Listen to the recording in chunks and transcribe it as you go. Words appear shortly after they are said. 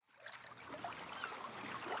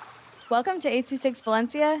Welcome to 826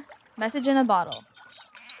 Valencia, message in a bottle.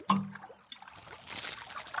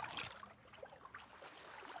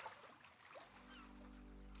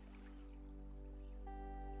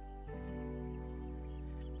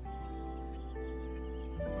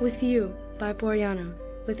 With You by Boriana,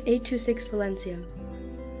 with 826 Valencia.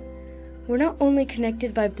 We're not only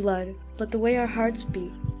connected by blood, but the way our hearts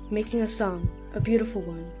beat, making a song, a beautiful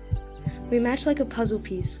one. We match like a puzzle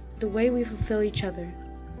piece, the way we fulfill each other.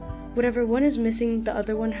 Whatever one is missing, the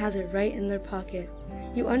other one has it right in their pocket.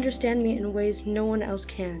 You understand me in ways no one else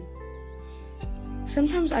can.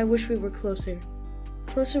 Sometimes I wish we were closer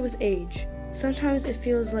with age. Sometimes it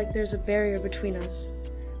feels like there's a barrier between us,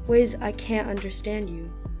 ways I can't understand you.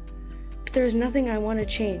 But there is nothing I want to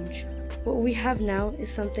change. What we have now is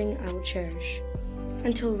something I will cherish,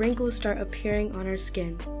 until wrinkles start appearing on our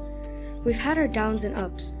skin. We've had our downs and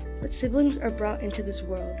ups, but siblings are brought into this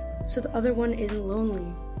world, so the other one isn't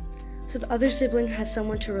lonely. So the other sibling has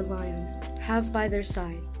someone to rely on, have by their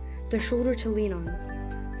side, their shoulder to lean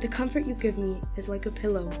on. The comfort you give me is like a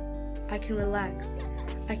pillow. I can relax,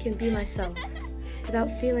 I can be myself,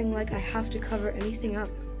 without feeling like I have to cover anything up.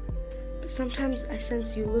 But sometimes I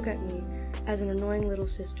sense you look at me as an annoying little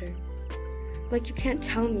sister. Like you can't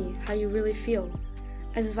tell me how you really feel,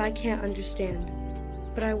 as if I can't understand.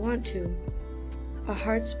 But I want to. Our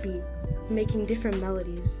hearts beat, making different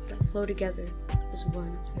melodies that flow together as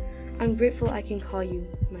one. I'm grateful I can call you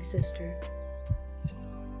my sister.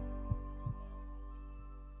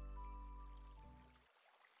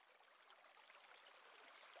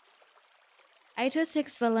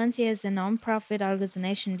 I26 Valencia is a non-profit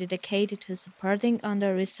organization dedicated to supporting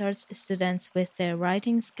under-researched students with their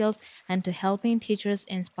writing skills and to helping teachers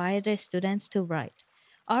inspire their students to write.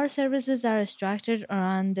 Our services are structured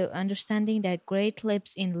around the understanding that great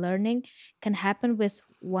leaps in learning can happen with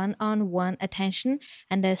one-on-one attention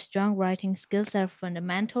and that strong writing skills are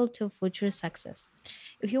fundamental to future success.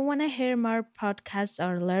 If you want to hear more podcasts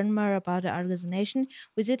or learn more about the organization,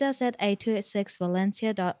 visit us at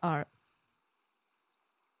a26valencia.org.